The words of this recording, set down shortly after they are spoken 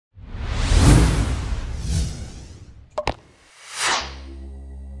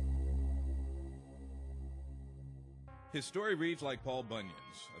His story reads like Paul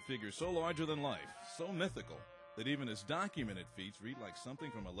Bunyan's, a figure so larger than life, so mythical, that even his documented feats read like something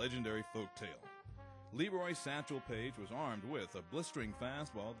from a legendary folk tale. Leroy Satchel Paige was armed with a blistering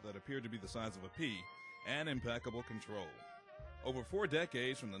fastball that appeared to be the size of a pea and impeccable control. Over 4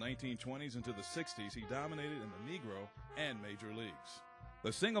 decades, from the 1920s into the 60s, he dominated in the Negro and Major Leagues.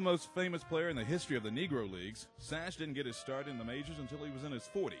 The single most famous player in the history of the Negro Leagues, Satch didn't get his start in the majors until he was in his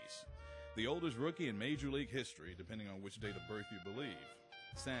 40s. The oldest rookie in Major League history, depending on which date of birth you believe.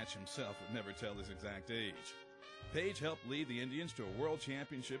 Satch himself would never tell his exact age. Paige helped lead the Indians to a world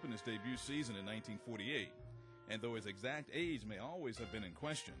championship in his debut season in 1948, and though his exact age may always have been in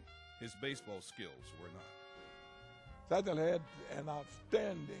question, his baseball skills were not. Satchel had an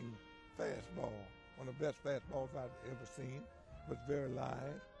outstanding fastball, one of the best fastballs I've ever seen. It was very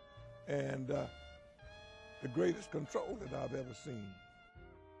live, and the greatest control that I've ever seen.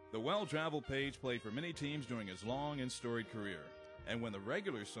 The well-traveled Paige played for many teams during his long and storied career, and when the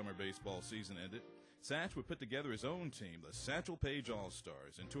regular summer baseball season ended, Satch would put together his own team, the Satchel Paige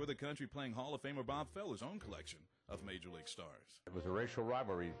All-Stars, and tour the country playing Hall of Famer Bob Feller's own collection of Major League stars. It was a racial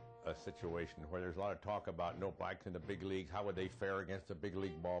rivalry situation where there's a lot of talk about no blacks in the big leagues. How would they fare against the big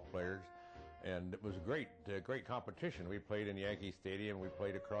league ball players? And it was a great competition. We played in Yankee Stadium. We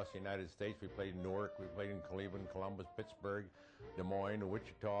played across the United States. We played in Newark. We played in Cleveland, Columbus, Pittsburgh, Des Moines,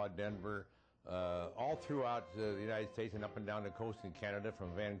 Wichita, Denver, all throughout the United States and up and down the coast in Canada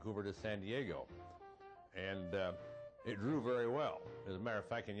from Vancouver to San Diego. And it drew very well. As a matter of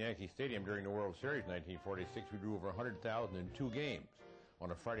fact, in Yankee Stadium during the World Series in 1946, we drew over 100,000 in 2 games on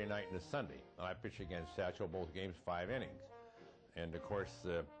a Friday night and a Sunday. And I pitched against Satchel, both games 5 innings. And of course,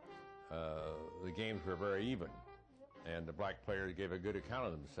 the games were very even. And the black players gave a good account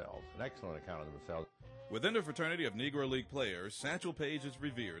of themselves, an excellent account of themselves. Within the fraternity of Negro League players, Satchel Paige is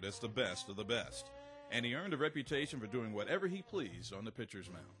revered as the best of the best, and he earned a reputation for doing whatever he pleased on the pitcher's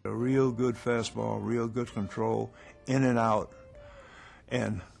mound. A real good fastball, real good control, in and out,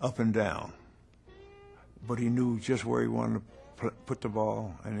 and up and down. But he knew just where he wanted to put the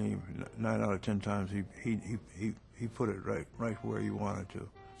ball, and he 9 out of 10 times he put it right where he wanted to.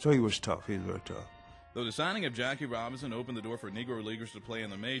 So he was tough. He was very tough. Though the signing of Jackie Robinson opened the door for Negro Leaguers to play in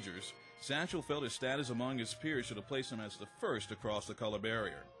the majors, Satchel felt his status among his peers should have placed him as the first to cross the color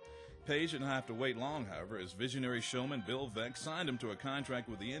barrier. Paige didn't have to wait long, however, as visionary showman Bill Veeck signed him to a contract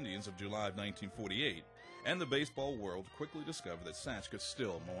with the Indians of July of 1948, and the baseball world quickly discovered that Satch could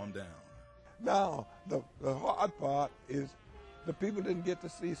still mow him down. Now, the hard part is the people didn't get to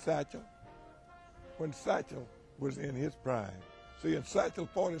see Satchel when Satchel was in his prime. See, in Satchel,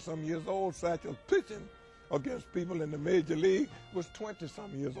 40-some years old, Satchel pitching against people in the major league was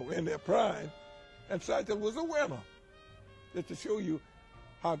 20-some years old in their prime, and Satchel was a winner. Just to show you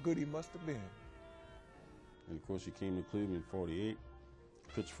how good he must have been. And of course, he came to Cleveland in '48,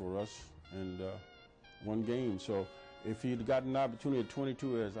 pitched for us, and won games. So if he'd gotten an opportunity at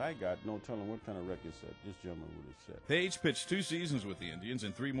 22 as I got, no telling what kind of record set this gentleman would have set. Paige pitched 2 seasons with the Indians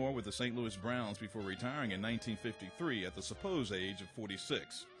and 3 more with the St. Louis Browns before retiring in 1953 at the supposed age of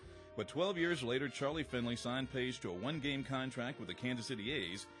 46. But 12 years later, Charlie Finley signed Paige to a 1-game contract with the Kansas City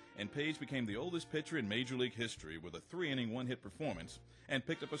A's, and Paige became the oldest pitcher in Major League history with a 3-inning 1-hit performance and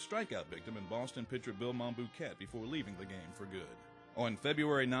picked up a strikeout victim in Boston pitcher Bill Monbouquet before leaving the game for good. On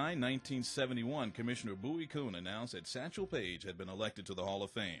February 9, 1971, Commissioner Bowie Kuhn announced that Satchel Paige had been elected to the Hall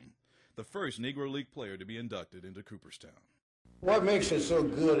of Fame, the first Negro League player to be inducted into Cooperstown. What makes it so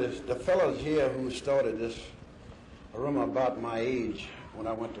good is the fellows here who started this room about my age when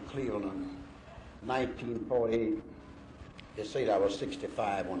I went to Cleveland in 1948. They said I was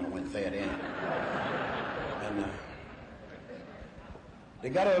 65 when I went there then. And they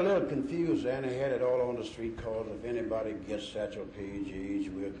got a little confused and they had it all on the street called, if anybody gets Satchel Paige age,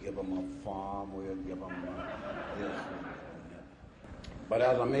 we'll give them a farm, we'll give them this. But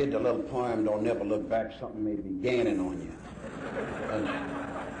as I made the little poem, Don't Never Look Back, something may be gaining on you. And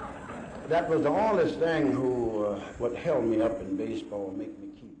that was the only thing what held me up in baseball, make me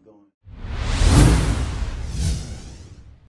keep going.